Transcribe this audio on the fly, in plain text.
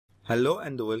Hello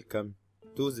and welcome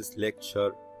to this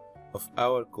lecture of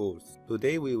our course.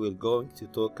 Today we will going to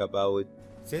talk about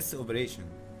sets operation.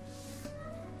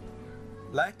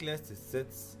 Like list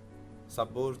sets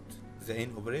support the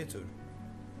in operator.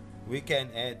 We can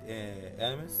add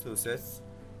elements to sets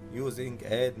using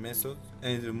add method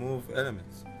and remove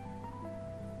elements.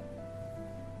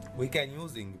 We can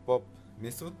using pop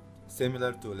method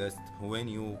similar to list. When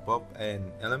you pop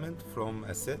an element from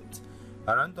a set,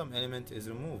 a random element is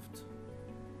removed.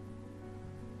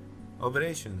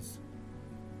 Operations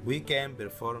we can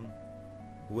perform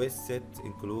with set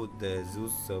include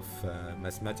those of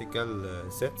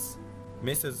mathematical sets.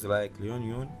 Methods like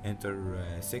union,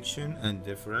 intersection, and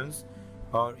difference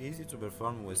are easy to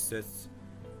perform with sets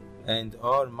and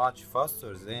are much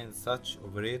faster than such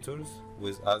operators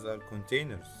with other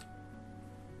containers.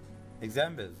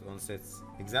 Examples on sets.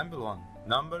 Example 1.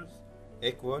 Numbers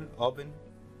equal open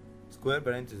square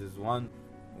parentheses 1,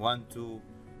 1, 2,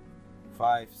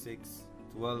 5, 6,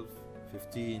 12,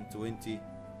 15, 20.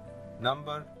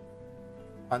 Number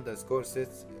underscore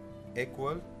sets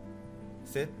equal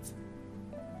set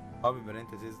open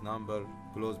parentheses number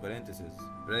close parentheses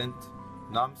print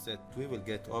num set. We will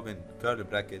get open curly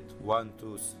bracket 1,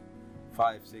 2,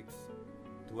 5, 6,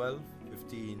 12,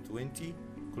 15, 20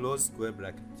 close square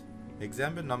bracket.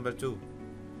 Example number 2.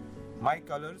 My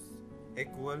colors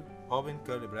equal open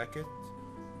curly bracket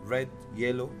red,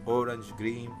 yellow, orange,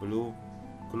 green, blue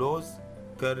close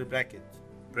curly bracket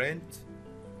print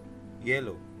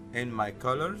yellow in my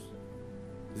colors.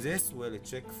 This will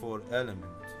check for element,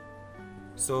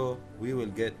 so we will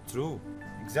get true.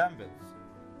 Examples: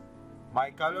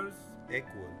 my colors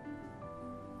equal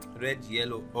red,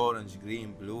 yellow, orange,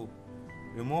 green, blue.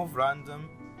 Remove random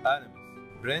elements.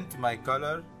 Print my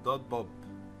color dot pop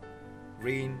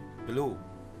green, blue.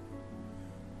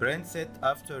 Print set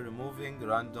after removing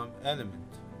random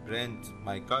element. Print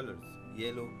my colors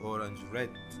yellow, orange, red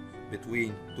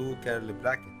between two curly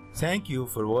brackets. Thank you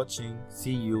for watching.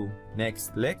 See you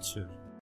next lecture.